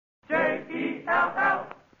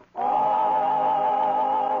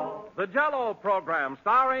the Jell-O program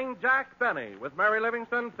starring Jack Benny with Mary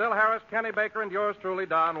Livingston, Phil Harris, Kenny Baker, and yours truly,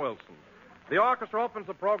 Don Wilson. The orchestra opens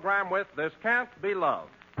the program with This Can't Be Love.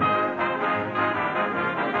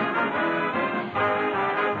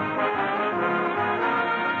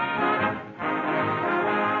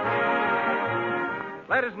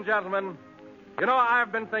 Ladies and gentlemen, you know,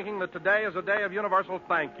 I've been thinking that today is a day of universal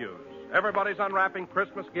thank yous. Everybody's unwrapping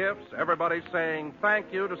Christmas gifts. Everybody's saying thank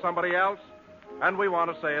you to somebody else. And we want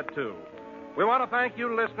to say it, too. We want to thank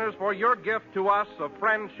you, listeners, for your gift to us of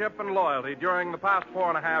friendship and loyalty during the past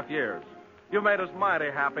 4.5 years. You've made us mighty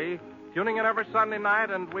happy, tuning in every Sunday night,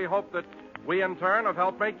 and we hope that we, in turn, have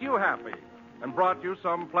helped make you happy and brought you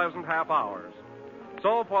some pleasant half hours.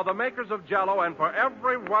 So, for the makers of Jell-O and for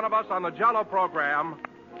every one of us on the Jell-O program,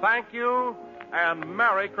 thank you and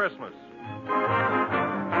Merry Christmas.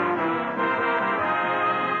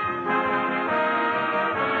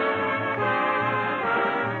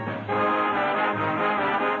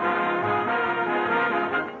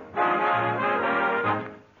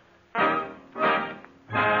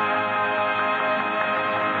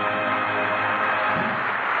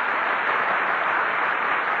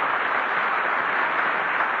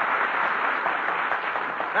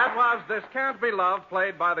 That was This Can't Be Love,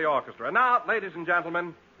 played by the orchestra. Now, ladies and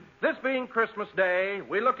gentlemen, this being Christmas Day,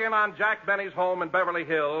 we look in on Jack Benny's home in Beverly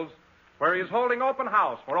Hills, where he's holding open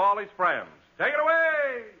house for all his friends. Take it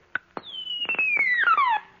away!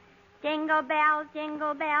 Jingle bells,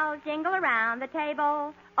 jingle around the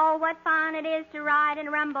table. Oh, what fun it is to ride in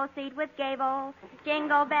a rumble seat with Gable.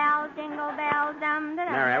 Jingle bells, dum-da-dum.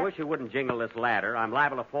 Mary, I wish you wouldn't jingle this ladder. I'm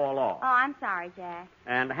liable to fall off. Oh, I'm sorry, Jack.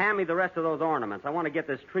 And hand me the rest of those ornaments. I want to get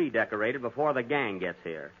this tree decorated before the gang gets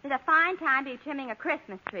here. It's a fine time to be trimming a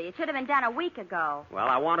Christmas tree. It should have been done a week ago. Well,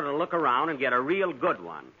 I wanted to look around and get a real good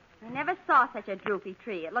one. I never saw such a droopy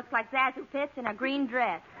tree. It looks like Zazu Pitts in a green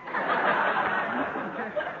dress.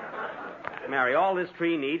 Mary, all this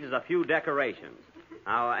tree needs is a few decorations.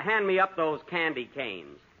 Now, hand me up those candy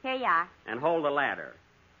canes. Here you are. And hold the ladder.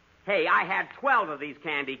 Hey, I had 12 of these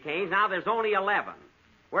candy canes. Now there's only 11.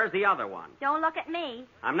 Where's the other one? Don't look at me.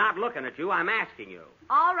 I'm not looking at you. I'm asking you.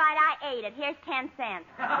 All right, I ate it. Here's 10 cents.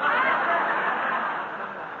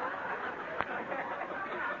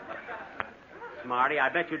 Smarty, I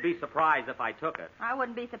bet you'd be surprised if I took it. I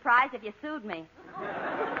wouldn't be surprised if you sued me.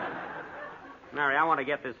 Mary, I want to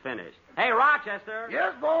get this finished. Hey, Rochester.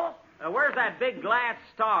 Yes, boss? Where's that big glass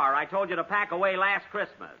star I told you to pack away last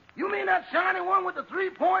Christmas? You mean that shiny one with the 3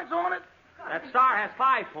 points on it? That star has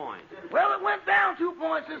 5 points. Well, it went down 2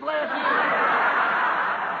 points this last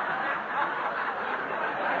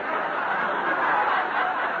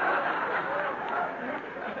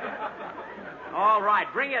year. All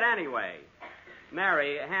right, bring it anyway.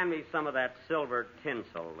 Mary, hand me some of that silver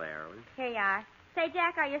tinsel there. Here you are. Say,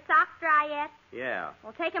 Jack, are your socks dry yet? Yeah.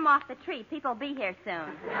 Well, take them off the tree. People will be here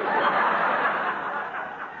soon.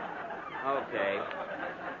 Okay.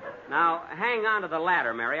 Now, hang on to the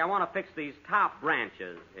ladder, Mary. I want to fix these top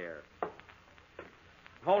branches here.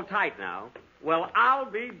 Hold tight now. Well,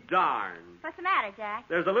 I'll be darned. What's the matter, Jack?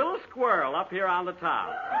 There's a little squirrel up here on the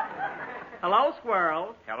top. Hello,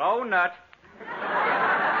 squirrel. Hello, Nut.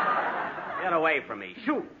 Get away from me.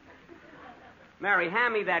 Shoot. Mary,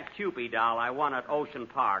 hand me that Cupid doll I won at Ocean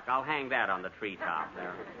Park. I'll hang that on the treetop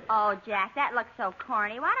there. Oh, Jack, that looks so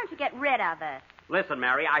corny. Why don't you get rid of it? Listen,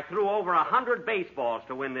 Mary, I threw over 100 baseballs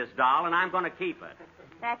to win this doll, and I'm going to keep it.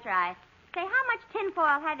 That's right. Say, how much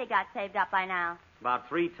tinfoil have you got saved up by now? About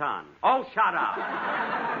 3 tons. Oh, shut up.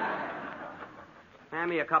 Hand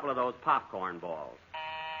me a couple of those popcorn balls.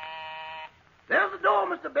 There's the door,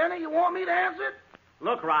 Mr. Benny. You want me to answer it?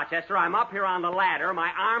 Look, Rochester, I'm up here on the ladder.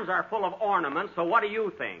 My arms are full of ornaments, so what do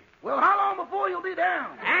you think? Well, how long before you'll be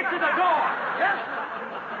down? Answer the door! Yes, sir.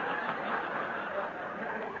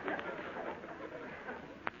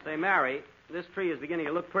 Say, Mary, this tree is beginning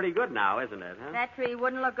to look pretty good now, isn't it, huh? That tree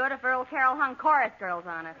wouldn't look good if Earl Carroll hung chorus girls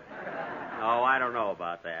on it. Oh, I don't know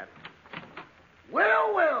about that.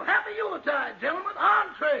 Well, happy Yuletide, gentlemen.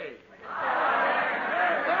 Entree.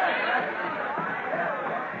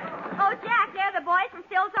 Oh, Jack, they're the boys from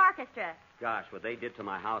Phil's orchestra. Gosh, what they did to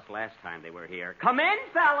my house last time they were here. Come in,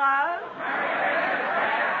 fellas!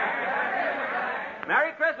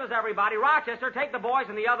 Merry Christmas, everybody. Rochester, take the boys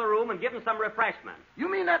in the other room and give them some refreshment. You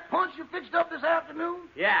mean that punch you fixed up this afternoon?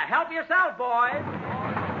 Yeah, help yourself, boys.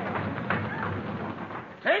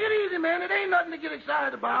 Take it easy, man. It ain't nothing to get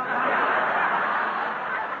excited about.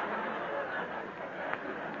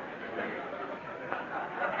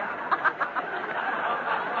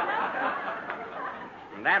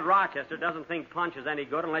 And that Rochester doesn't think punch is any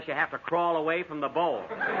good unless you have to crawl away from the bowl.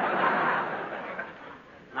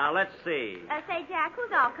 Now, let's see. Say, Jack,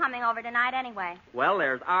 who's all coming over tonight anyway? Well,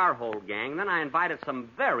 there's our whole gang. Then I invited some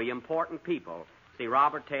very important people. See,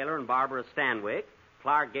 Robert Taylor and Barbara Stanwyck,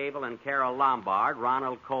 Clark Gable and Carol Lombard,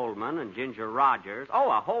 Ronald Coleman and Ginger Rogers. Oh,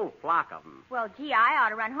 a whole flock of them. Well, gee, I ought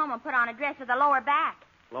to run home and put on a dress with a lower back.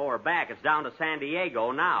 Lower back, it's down to San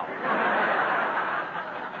Diego now.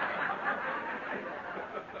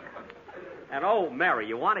 And, oh, Mary,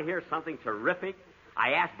 you want to hear something terrific?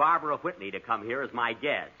 I asked Barbara Whitney to come here as my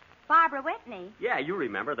guest. Barbara Whitney? Yeah, you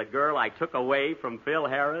remember the girl I took away from Phil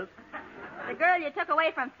Harris? The girl you took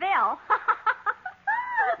away from Phil?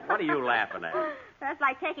 What are you laughing at? That's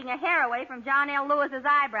like taking a hair away from John L. Lewis's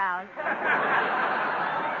eyebrows.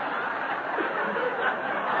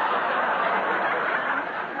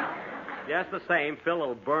 Just the same, Phil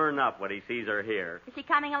will burn up when he sees her here. Is she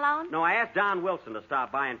coming alone? No, I asked Don Wilson to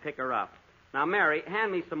stop by and pick her up. Now, Mary,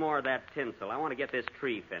 hand me some more of that tinsel. I want to get this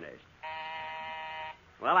tree finished.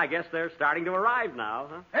 Well, I guess they're starting to arrive now,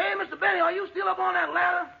 huh? Hey, Mr. Benny, are you still up on that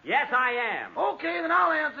ladder? Yes, I am. Okay, then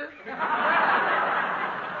I'll answer.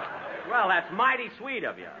 Well, that's mighty sweet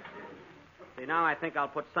of you. See, now I think I'll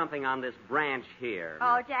put something on this branch here.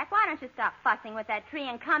 Oh, Jack, why don't you stop fussing with that tree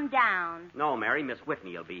and come down? No, Mary, Miss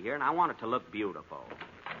Whitney will be here, and I want it to look beautiful.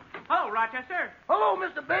 Hello, Rochester. Hello,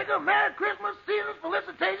 Mr. Baker. Merry Christmas, seasons,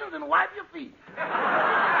 felicitations, and wipe your feet.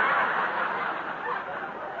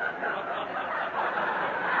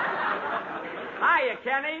 Hiya,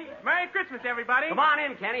 Kenny. Merry Christmas, everybody. Come on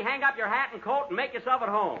in, Kenny. Hang up your hat and coat and make yourself at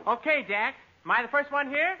home. Okay, Jack. Am I the first one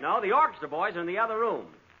here? No, the orchestra boys are in the other room.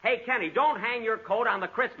 Hey, Kenny, don't hang your coat on the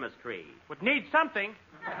Christmas tree. Would need something.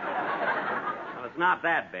 Well, it's not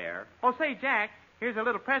that bare. Oh, say, Jack, here's a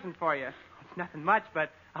little present for you. It's nothing much,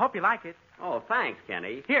 but I hope you like it. Oh, thanks,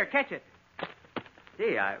 Kenny. Here, catch it.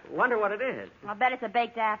 Gee, I wonder what it is. I'll bet it's a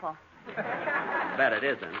baked apple. Bet it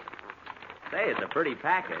isn't. Say, it's a pretty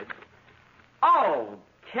package. Oh,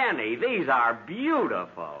 Kenny, these are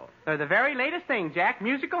beautiful. They're the very latest thing, Jack.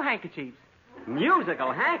 Musical handkerchiefs.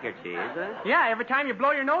 Musical handkerchiefs, huh? Yeah, every time you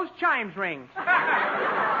blow your nose, chimes ring.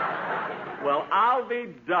 Well, I'll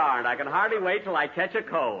be darned. I can hardly wait till I catch a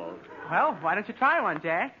cold. Well, why don't you try one,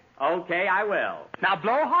 Jack? Okay, I will. Now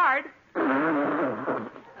blow hard.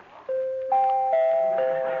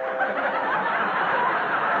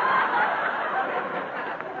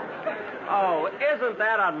 Oh, isn't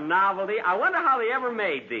that a novelty? I wonder how they ever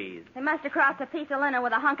made these. They must have crossed a piece of linen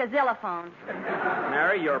with a hunk of xylophone.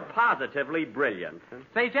 Mary, you're positively brilliant.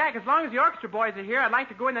 Say, Jack, as long as the orchestra boys are here, I'd like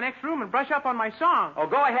to go in the next room and brush up on my song. Oh,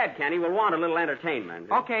 go ahead, Kenny. We'll want a little entertainment.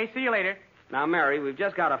 Okay, see you later. Now, Mary, we've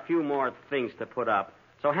just got a few more things to put up.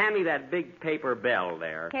 So hand me that big paper bell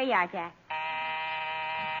there. Here you are, Jack.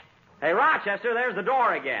 Hey, Rochester, there's the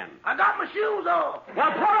door again. I got my shoes off.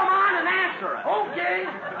 Well, put them on and answer it. Okay.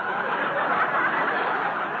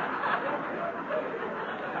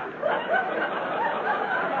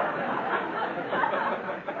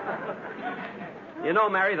 You know,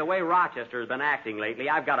 Mary, the way Rochester's been acting lately,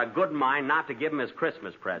 I've got a good mind not to give him his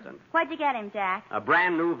Christmas present. What'd you get him, Jack? A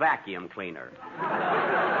brand new vacuum cleaner.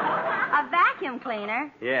 A vacuum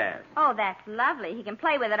cleaner? Yes. Oh, that's lovely. He can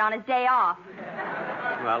play with it on his day off.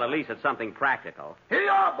 Well, at least it's something practical. Here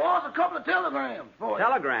you are, boss. A couple of telegrams for you.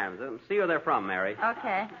 Telegrams. See who they're from, Mary.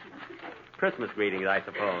 Okay. Christmas greetings, I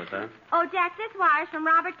suppose, huh? Oh, Jack, this wire's from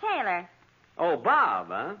Robert Taylor. Oh, Bob,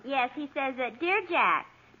 huh? Yes, he says, Dear Jack,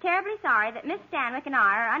 terribly sorry that Miss Stanwyck and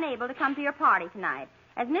I are unable to come to your party tonight,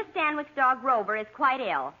 as Miss Stanwyck's dog Rover is quite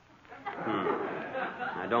ill.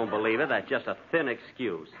 I don't believe it. That's just a thin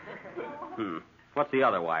excuse. What's the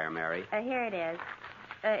other wire, Mary? Here it is.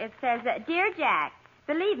 It says, Dear Jack,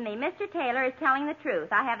 believe me, Mr. Taylor is telling the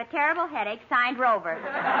truth. I have a terrible headache, signed Rover.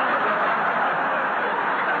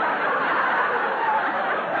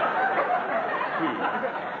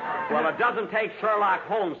 Well, it doesn't take Sherlock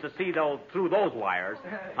Holmes to see through those wires.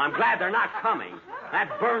 I'm glad they're not coming.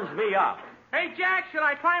 That burns me up. Hey, Jack, should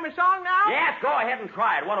I try my song now? Yes, go ahead and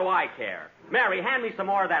try it. What do I care? Mary, hand me some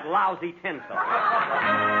more of that lousy tinsel.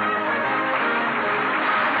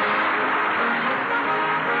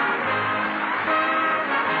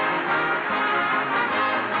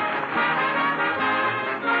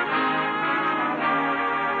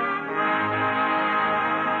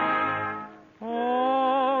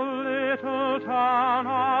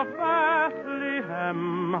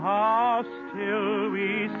 How still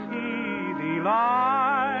we see thee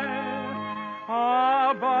lie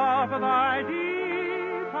above thy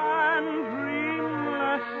deep and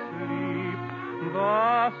dreamless sleep.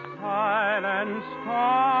 The silent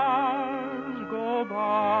stars go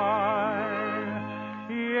by,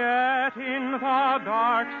 yet in the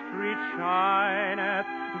dark street shineth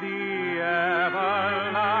the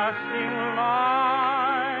everlasting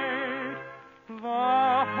light.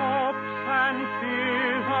 The hopes and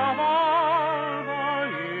fears of all the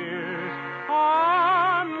years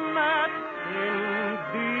are met in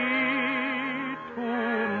thee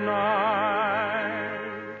tonight.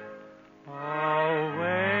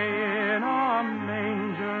 Away in a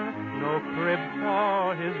manger, no crib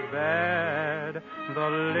for his bed, the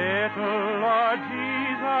little Lord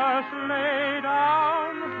Jesus lay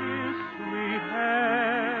down his sweet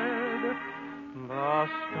head. The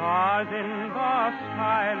stars in the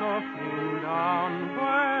sky looking down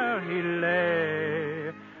where he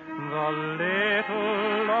lay, the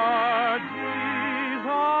little Lord Jesus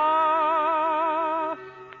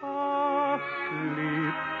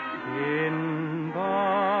asleep in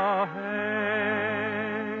the hay.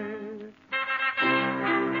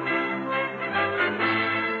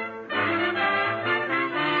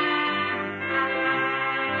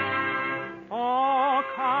 Oh,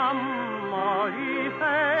 come, all ye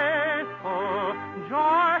faithful,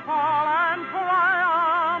 joyful and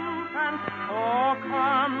triumphant. Oh,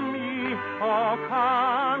 come ye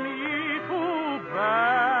to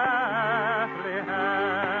Bethlehem.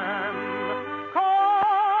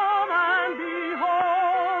 Come and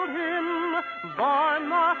behold him, born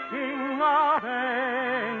the King of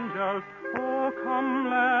angels. Oh, come,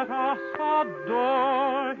 let us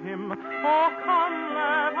adore him. Oh, come,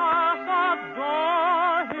 let us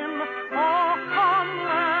adore him. Oh, come,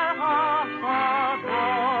 let us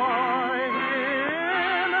adore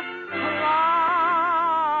him.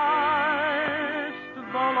 Christ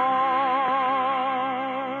the Lord.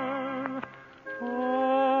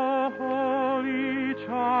 Oh, holy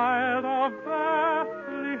child of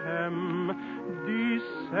Bethlehem,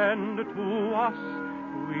 descend to us,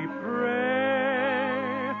 we pray.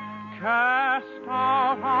 Cast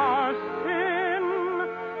out our sin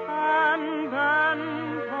and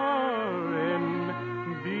enter in.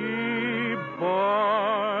 Be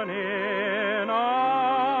born in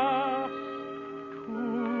us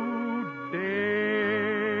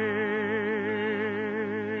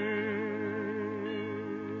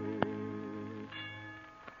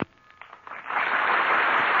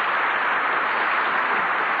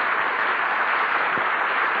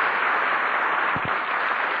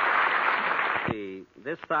See,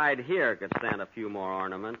 this side here could stand a few more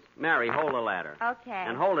ornaments. Mary, hold the ladder. Okay.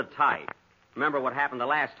 And hold it tight. Remember what happened the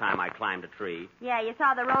last time I climbed a tree? Yeah, you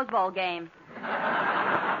saw the Rose Bowl game.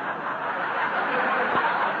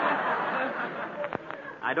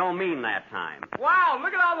 I don't mean that time. Wow,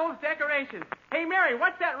 look at all those decorations. Hey, Mary,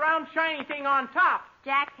 what's that round shiny thing on top?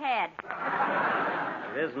 Jack's head.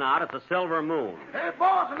 It is not. It's a silver moon. Hey,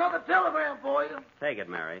 boss, another telegram for you. Take it,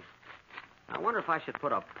 Mary. I wonder if I should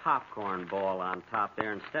put a popcorn ball on top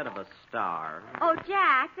there instead of a star. Oh,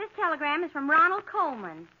 Jack, this telegram is from Ronald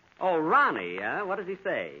Coleman. Oh, Ronnie, what does he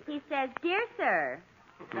say? He says, Dear Sir,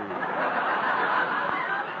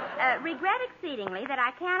 regret exceedingly that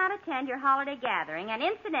I cannot attend your holiday gathering, and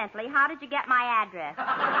incidentally, how did you get my address?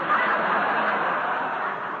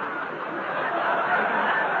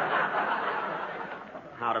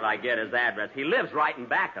 How did I get his address? He lives right in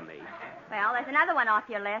back of me. Well, there's another one off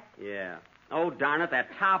your list. Yeah. Oh, darn it, that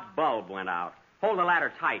top bulb went out. Hold the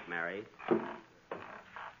ladder tight, Mary.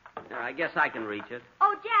 There, I guess I can reach it.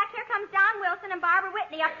 Oh, Jack, here comes Don Wilson and Barbara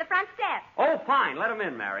Whitney up the front steps. Oh, fine. Let him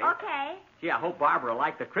in, Mary. Okay. Gee, I hope Barbara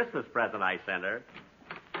liked the Christmas present I sent her.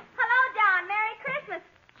 Hello, Don. Merry Christmas.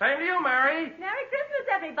 Same to you, Mary. Merry Christmas,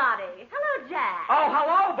 everybody. Hello, Jack. Oh,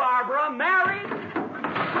 hello, Barbara. Mary.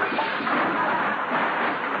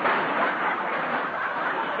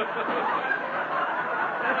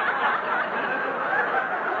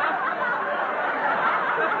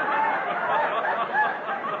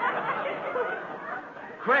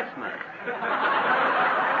 Christmas.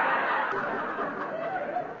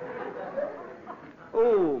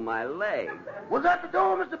 Ooh, my leg. Was that the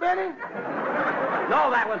door, Mr. Benny?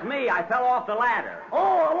 No, that was me. I fell off the ladder.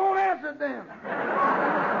 Oh, I won't answer it then.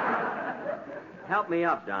 Help me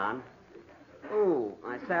up, Don. Ooh,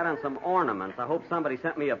 I sat on some ornaments. I hope somebody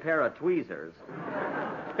sent me a pair of tweezers.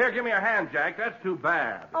 Here, give me a hand, Jack. That's too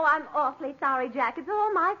bad. Oh, I'm awfully sorry, Jack. It's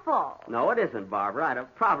all my fault. No, it isn't, Barbara. I'd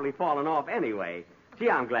have probably fallen off anyway. Gee,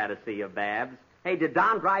 I'm glad to see you, Babs. Hey, did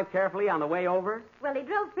Don drive carefully on the way over? Well, he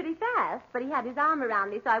drove pretty fast, but he had his arm around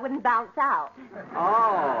me so I wouldn't bounce out.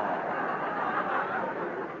 Oh.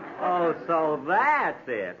 Oh, so that's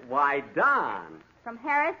it. Why, Don. From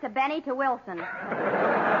Harris to Benny to Wilson.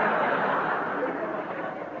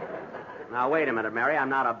 Now, wait a minute, Mary. I'm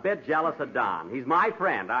not a bit jealous of Don. He's my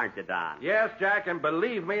friend, aren't you, Don? Yes, Jack, and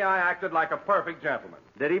believe me, I acted like a perfect gentleman.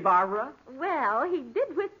 Did he, Barbara? Well, he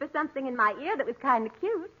did whisper something in my ear that was kind of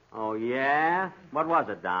cute. Oh, yeah? What was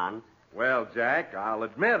it, Don? Well, Jack, I'll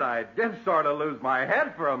admit I did sort of lose my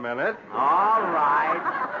head for a minute. All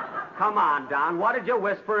right. Come on, Don. What did you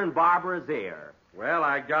whisper in Barbara's ear? Well,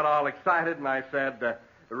 I got all excited and I said,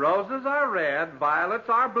 roses are red, violets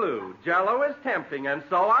are blue, Jell-O is tempting, and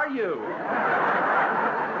so are you.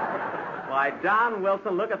 Why, Don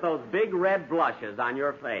Wilson, look at those big red blushes on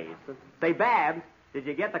your face. Say, Babs, did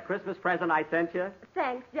you get the Christmas present I sent you?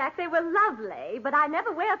 Thanks, Jack. They were lovely, but I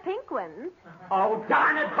never wear pink ones. Oh,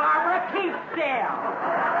 darn it, Barbara, keep still.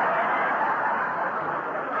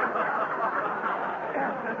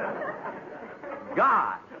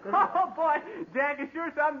 God. Oh, boy, Jack is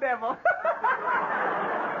sure some devil.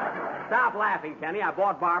 Stop laughing, Kenny. I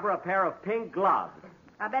bought Barbara a pair of pink gloves.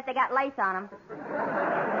 I bet they got lace on them.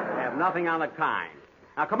 They have nothing on the kind.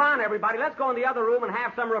 Now, come on, everybody. Let's go in the other room and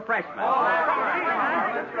have some refreshment.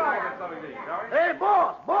 Let's go get something to eat, shall we? Hey,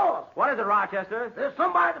 boss. What is it, Rochester? There's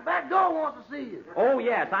somebody at the back door wants to see you. Oh,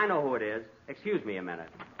 yes, I know who it is. Excuse me a minute.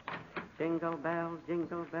 Jingle bells,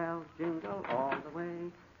 jingle all the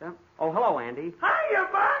way. Oh, hello, Andy. Hiya,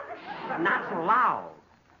 Buck. Not so loud.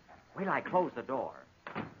 Wait till I close the door.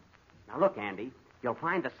 Now, look, Andy. You'll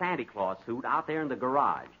find the Santa Claus suit out there in the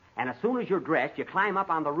garage. And as soon as you're dressed, you climb up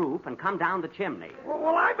on the roof and come down the chimney.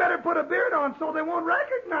 Well, I better put a beard on so they won't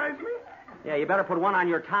recognize me. Yeah, you better put one on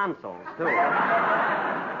your tonsils, too.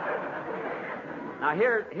 Now,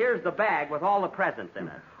 here's the bag with all the presents in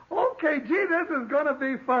it. Okay, gee, this is going to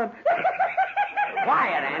be fun.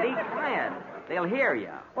 Quiet, Andy. Quiet. They'll hear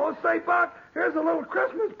you. Oh, say, Buck, here's a little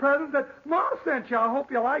Christmas present that Ma sent you. I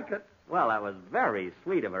hope you like it. Well, that was very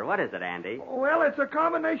sweet of her. What is it, Andy? Well, it's a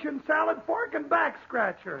combination salad, fork, and back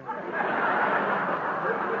scratcher.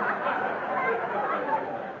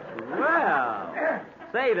 Well,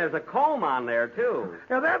 say, there's a comb on there, too.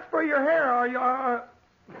 Now, that's for your hair. Are you...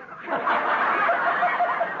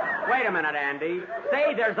 Wait a minute, Andy.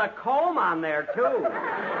 Say, there's a comb on there, too.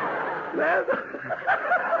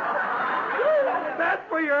 That's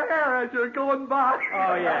for your hair as you're going by.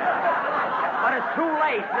 Oh, yeah. But it's too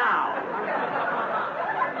late now.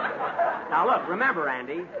 Now, look, remember,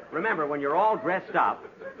 Andy. Remember, when you're all dressed up,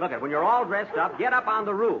 when you're all dressed up, get up on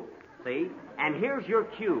the roof, see? And here's your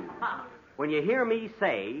cue. When you hear me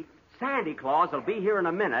say, Santa Claus will be here in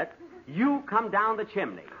a minute, you come down the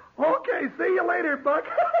chimney. Okay, see you later, Buck.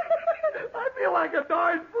 I feel like a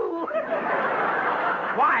darn fool.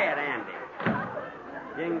 Quiet, Andy.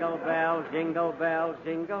 Jingle bells,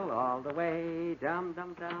 jingle all the way. Dum,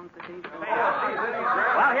 dum, dum, dum.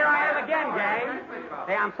 Well, here I am again, gang.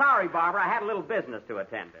 Hey, I'm sorry, Barbara. I had a little business to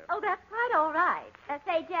attend to. Oh, that's quite all right.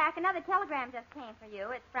 Say, Jack, another telegram just came for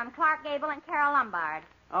you. It's from Clark Gable and Carol Lombard.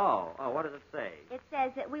 Oh, what does it say? It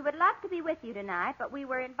says that we would love to be with you tonight, but we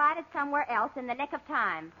were invited somewhere else in the nick of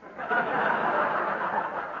time.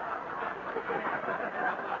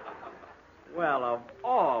 Well, of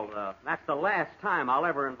all, that's the last time I'll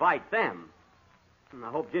ever invite them. I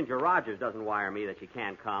hope Ginger Rogers doesn't wire me that she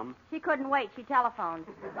can't come. She couldn't wait. She telephoned.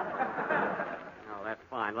 Oh, that's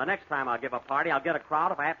fine. Well, next time I'll give a party, I'll get a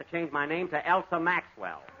crowd if I have to change my name to Elsa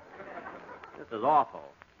Maxwell. This is awful.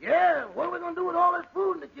 Yeah, what are we going to do with all this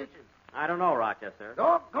food in the kitchen? I don't know, Rochester.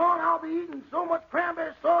 Doggone, I'll be eating so much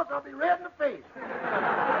cranberry sauce I'll be red in the face.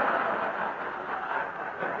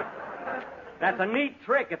 That's a neat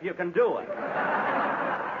trick if you can do it.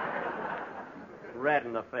 Red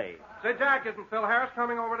in the face. Say, Jack, isn't Phil Harris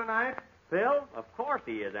coming over tonight? Phil? Of course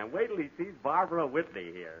he is. And wait till he sees Barbara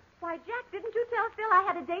Whitley here. Why, Jack, didn't you tell Phil I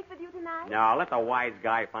had a date with you tonight? No, let the wise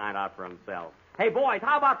guy find out for himself. Hey, boys,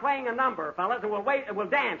 how about playing a number, fellas, and we'll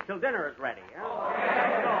dance till dinner is ready.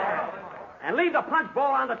 Huh? And leave the punch bowl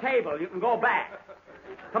on the table. You can go back.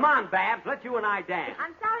 Come on, Babs, let you and I dance.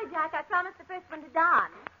 I'm sorry, Jack. I promised the first one to Don.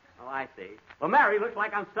 Oh, I see. Well, Mary, looks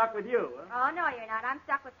like I'm stuck with you. Huh? Oh, no, you're not. I'm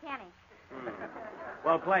stuck with Kenny.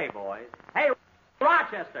 Well, play, boys. Hey,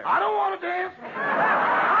 Rochester. I don't want to dance.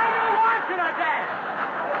 I don't want you to dance.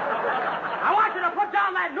 I want you to put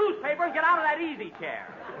down that newspaper and get out of that easy chair.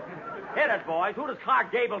 Hit it, boys. Who does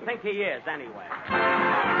Clark Gable think he is, anyway?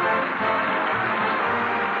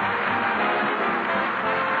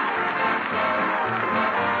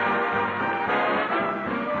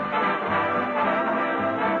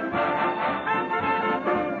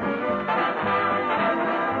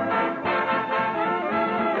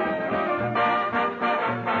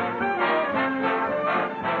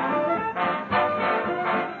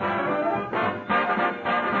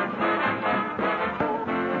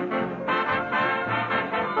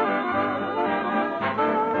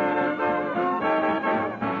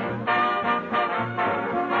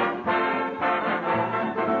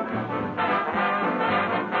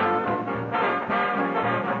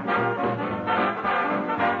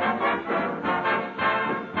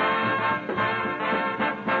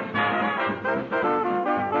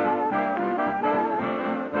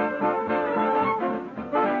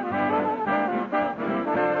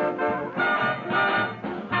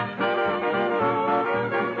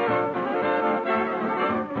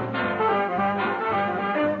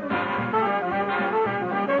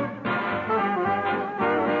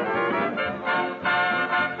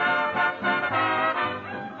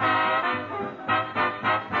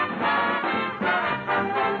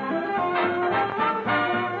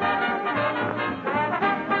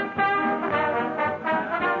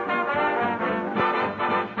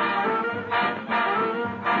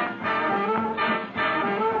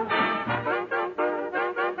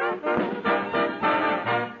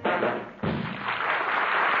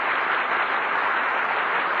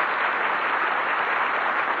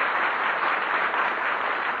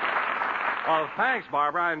 Well, thanks,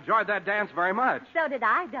 Barbara. I enjoyed that dance very much. So did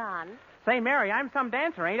I, Don. Say, Mary, I'm some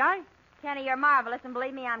dancer, ain't I? Kenny, you're marvelous, and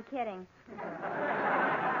believe me, I'm kidding.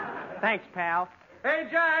 Thanks, pal. Hey,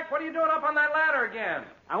 Jack, what are you doing up on that ladder again?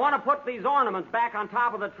 I want to put these ornaments back on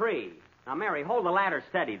top of the tree. Now, Mary, hold the ladder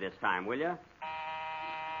steady this time, will you?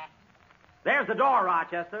 There's the door,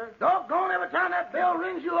 Rochester. Doggone, every time that bell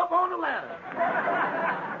rings you up on the ladder.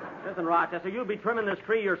 Listen, Rochester, you'd be trimming this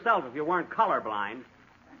tree yourself if you weren't colorblind.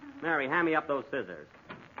 Mary, hand me up those scissors.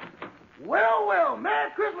 Well, well,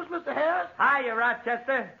 Merry Christmas, Mr. Harris. Hiya,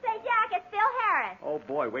 Rochester. Say, Jack, it's Phil Harris. Oh,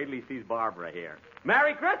 boy, wait till he sees Barbara here.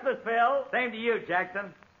 Merry Christmas, Phil. Same to you,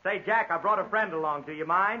 Jackson. Say, Jack, I brought a friend along. Do you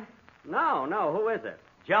mind? No, who is it?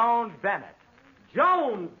 Joan Bennett.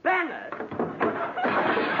 Joan Bennett?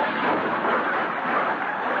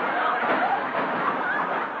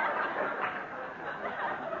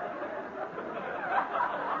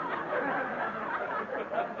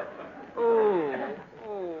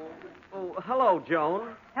 Oh, hello,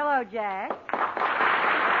 Joan. Hello, Jack.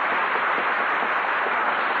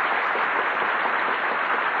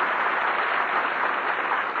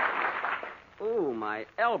 Ooh, my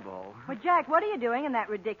elbow. Well, Jack, what are you doing in that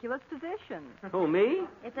ridiculous position? Who, me?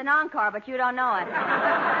 It's an encore, but you don't know it.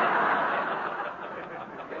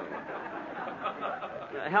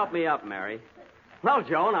 Help me up, Mary. Well,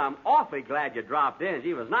 Joan, I'm awfully glad you dropped in.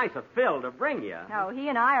 Gee, it was nice of Phil to bring you. Oh, he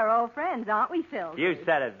and I are old friends, aren't we, Phil? You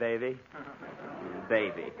said it, baby.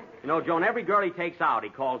 Baby. You know, Joan, every girl he takes out,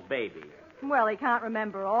 he calls baby. Well, he can't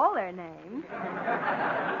remember all their names.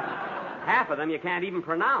 Half of them you can't even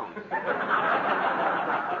pronounce.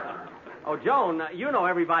 Oh, Joan, you know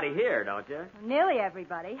everybody here, don't you? Nearly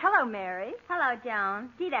everybody. Hello, Mary. Hello,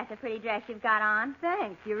 Joan. Gee, that's a pretty dress you've got on.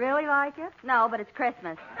 Thanks. You really like it? No, but it's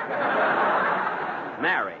Christmas.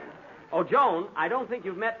 Mary. Oh, Joan, I don't think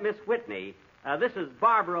you've met Miss Whitney. This is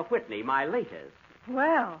Barbara Whitney, my latest.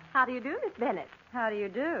 Well, how do you do, Miss Bennett? How do you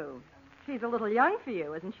do? She's a little young for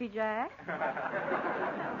you, isn't she, Jack?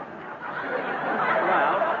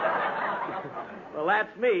 Well,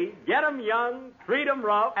 that's me. Get 'em young, treat 'em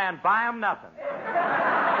rough, And buy 'em nothing.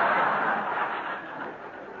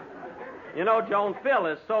 You know, Joan, Phil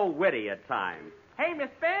is so witty at times. Hey, Miss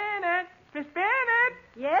Bennett. Miss Bennett.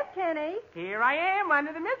 Yes, Kenny. Here I am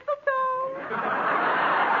under the mistletoe.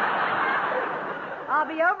 I'll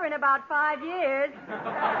be over in about 5 years.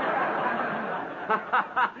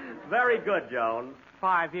 Very good, Joan.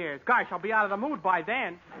 5 years. Gosh, I'll be out of the mood by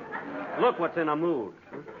then. Look what's in a mood.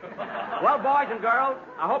 Well, boys and girls,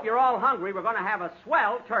 I hope you're all hungry. We're going to have a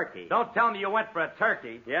swell turkey. Don't tell me you went for a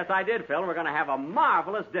turkey. Yes, I did, Phil. We're going to have a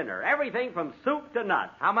marvelous dinner. Everything from soup to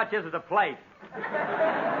nuts. How much is it a plate?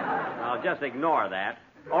 Well, just ignore that.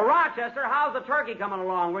 Oh, Rochester, how's the turkey coming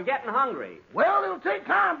along? We're getting hungry. Well, it'll take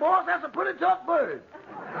time, boss. That's a pretty tough bird.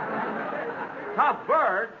 Tough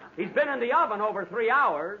bird? He's been in the oven over 3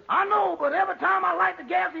 hours. I know, but every time I light the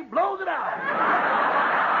gas, he blows it out.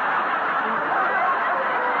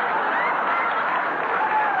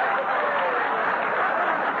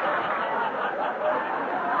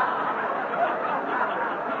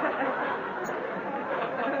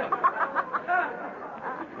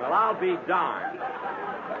 Well, I'll be darned.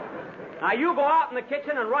 Now, you go out in the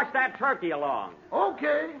kitchen and rush that turkey along.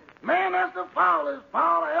 Okay. Man, that's the foulest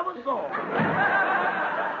foul I ever saw.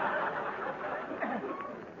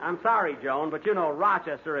 I'm sorry, Joan, but you know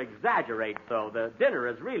Rochester exaggerates, so the dinner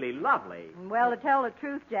is really lovely. Well, to tell the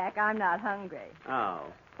truth, Jack, I'm not hungry. Oh.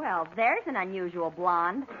 Well, there's an unusual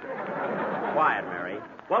blonde. Quiet, Mary.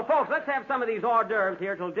 Well, folks, let's have some of these hors d'oeuvres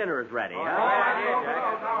here till dinner is ready.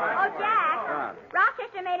 Oh, Jack. What?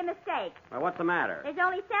 Rochester made a mistake. Well, what's the matter? There's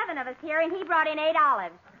only 7 of us here, and he brought in 8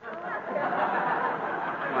 olives.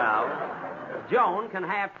 Well, Joan can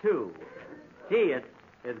have 2. Gee,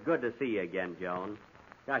 it's good to see you again, Joan.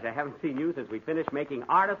 Gosh, I haven't seen you since we finished making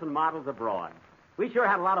Artists and Models Abroad. We sure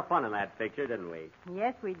had a lot of fun in that picture, didn't we?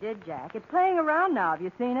 Yes, we did, Jack. It's playing around now. Have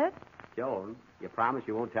you seen it? Joan, you promise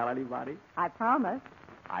you won't tell anybody? I promise.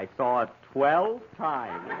 I saw it 12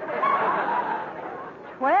 times.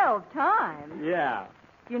 12 times? Yeah.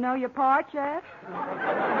 You know your part, Jeff?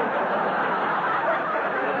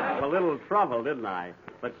 A little trouble, didn't I?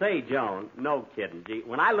 But say, Joan, no kidding. Gee,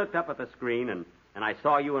 when I looked up at the screen and I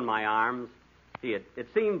saw you in my arms, gee, it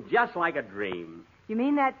seemed just like a dream. You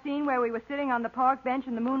mean that scene where we were sitting on the park bench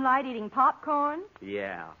in the moonlight eating popcorn?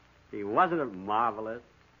 Yeah. Gee, wasn't it marvelous?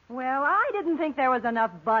 Well, I didn't think there was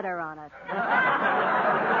enough butter on it.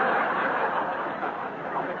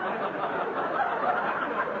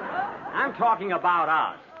 I'm talking about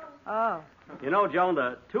us. Oh. You know, Joan,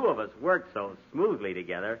 the two of us worked so smoothly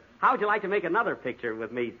together. How would you like to make another picture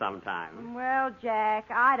with me sometime? Well,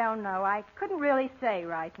 Jack, I don't know. I couldn't really say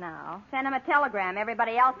right now. Send him a telegram.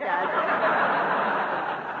 Everybody else does.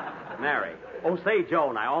 Mary. Oh, say,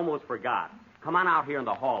 Joan, I almost forgot. Come on out here in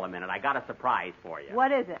the hall a minute. I got a surprise for you.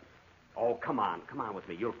 What is it? Oh, come on. Come on with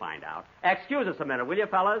me. You'll find out. Excuse us a minute, will you,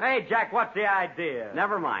 fellas? Hey, Jack, what's the idea?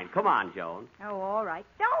 Never mind. Come on, Joan. Oh, all right.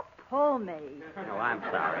 Don't pull me. Oh, I'm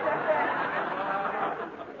sorry.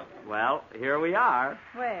 Well, here we are.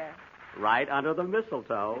 Where? Right under the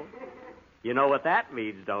mistletoe. You know what that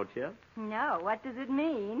means, don't you? No. What does it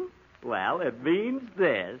mean? Well, it means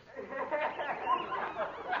this.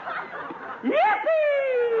 Yippee!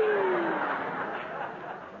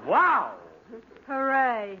 Wow!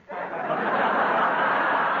 Hooray.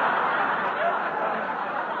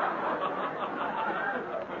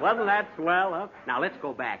 Wasn't that swell, huh? Now, let's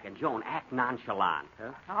go back. And, Joan, act nonchalant,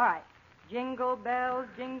 huh? All right. Jingle bells,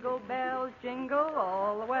 jingle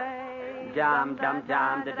all the way. Dum, dum,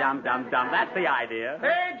 dum, da, dum, dum, dum. That's the idea.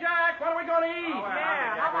 Hey, Jack, what are we going to eat?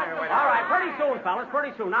 All right, pretty soon, fellas,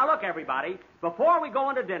 pretty soon. Now, look, everybody. Before we go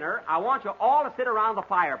into dinner, I want you all to sit around the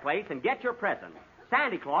fireplace and get your presents.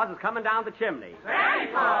 Santa Claus is coming down the chimney. Santa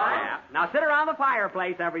Claus? Yeah. Now, sit around the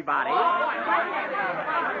fireplace, everybody. All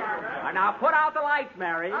right, now, put out the lights,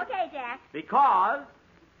 Mary. Okay, Jack. Because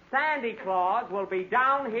Santa Claus will be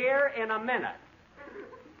down here in a minute.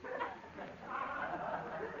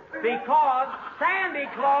 Because Santa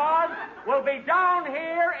Claus will be down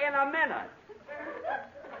here in a minute.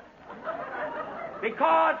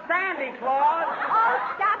 Because Santa Claus... Oh,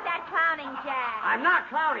 stop that clowning, Jack. I'm not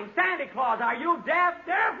clowning. Santa Claus, are you deaf?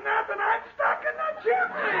 Deaf nothing. I'm stuck in the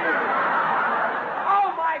chimney.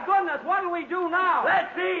 Oh, my goodness, what'll we do now?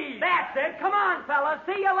 Let's eat. That's it. Come on, fellas.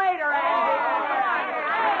 See you later, Andy.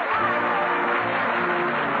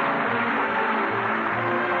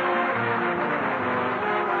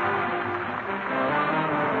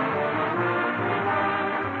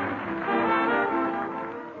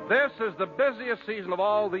 This is the busiest season of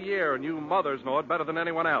all the year, and you mothers know it better than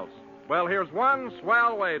anyone else. Well, here's one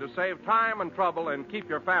swell way to save time and trouble and keep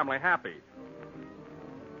your family happy.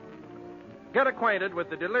 Get acquainted with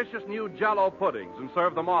the delicious new Jell-O puddings and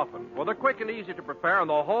serve them often, for they're quick and easy to prepare, and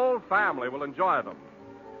the whole family will enjoy them.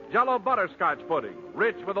 Jell-O butterscotch pudding,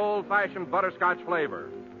 rich with old-fashioned butterscotch flavor.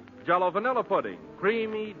 Jell-O vanilla pudding,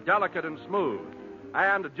 creamy, delicate, and smooth.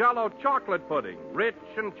 And Jell-O chocolate pudding, rich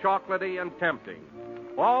and chocolatey and tempting.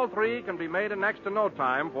 All three can be made in next to no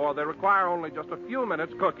time, for they require only just a few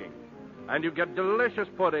minutes cooking. And you get delicious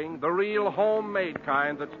pudding, the real homemade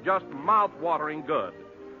kind that's just mouth-watering good.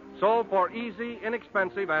 So for easy,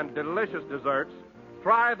 inexpensive, and delicious desserts,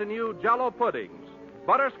 try the new Jell-O puddings.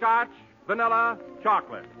 Butterscotch, vanilla,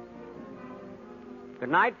 chocolate. Good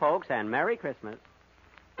night, folks, and Merry Christmas.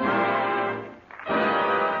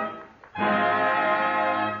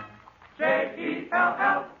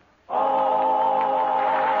 J-E-L-L.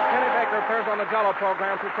 Appears on the Jell-O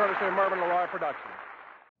program through courtesy of Mervyn LeRoy Productions.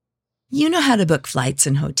 You know how to book flights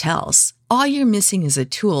and hotels. All you're missing is a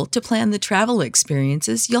tool to plan the travel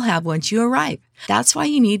experiences you'll have once you arrive. That's why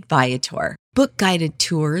you need Viator. Book guided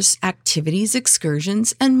tours, activities,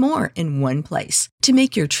 excursions, and more in one place to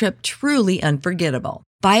make your trip truly unforgettable.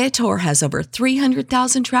 Viator has over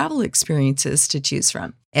 300,000 travel experiences to choose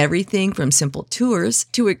from. Everything from simple tours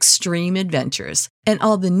to extreme adventures and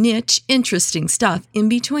all the niche, interesting stuff in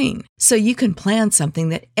between. So you can plan something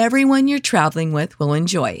that everyone you're traveling with will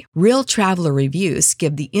enjoy. Real traveler reviews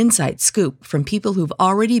give the inside scoop from people who've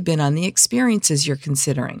already been on the experiences you're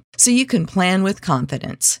considering. So you can plan with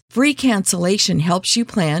confidence. Free cancellation helps you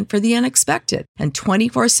plan for the unexpected. And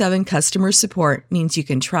 24/7 customer support means you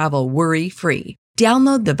can travel worry-free.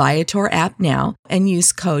 Download the Viator app now and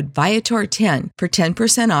use code Viator10 for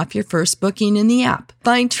 10% off your first booking in the app.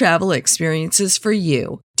 Find travel experiences for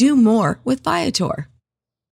you. Do more with Viator.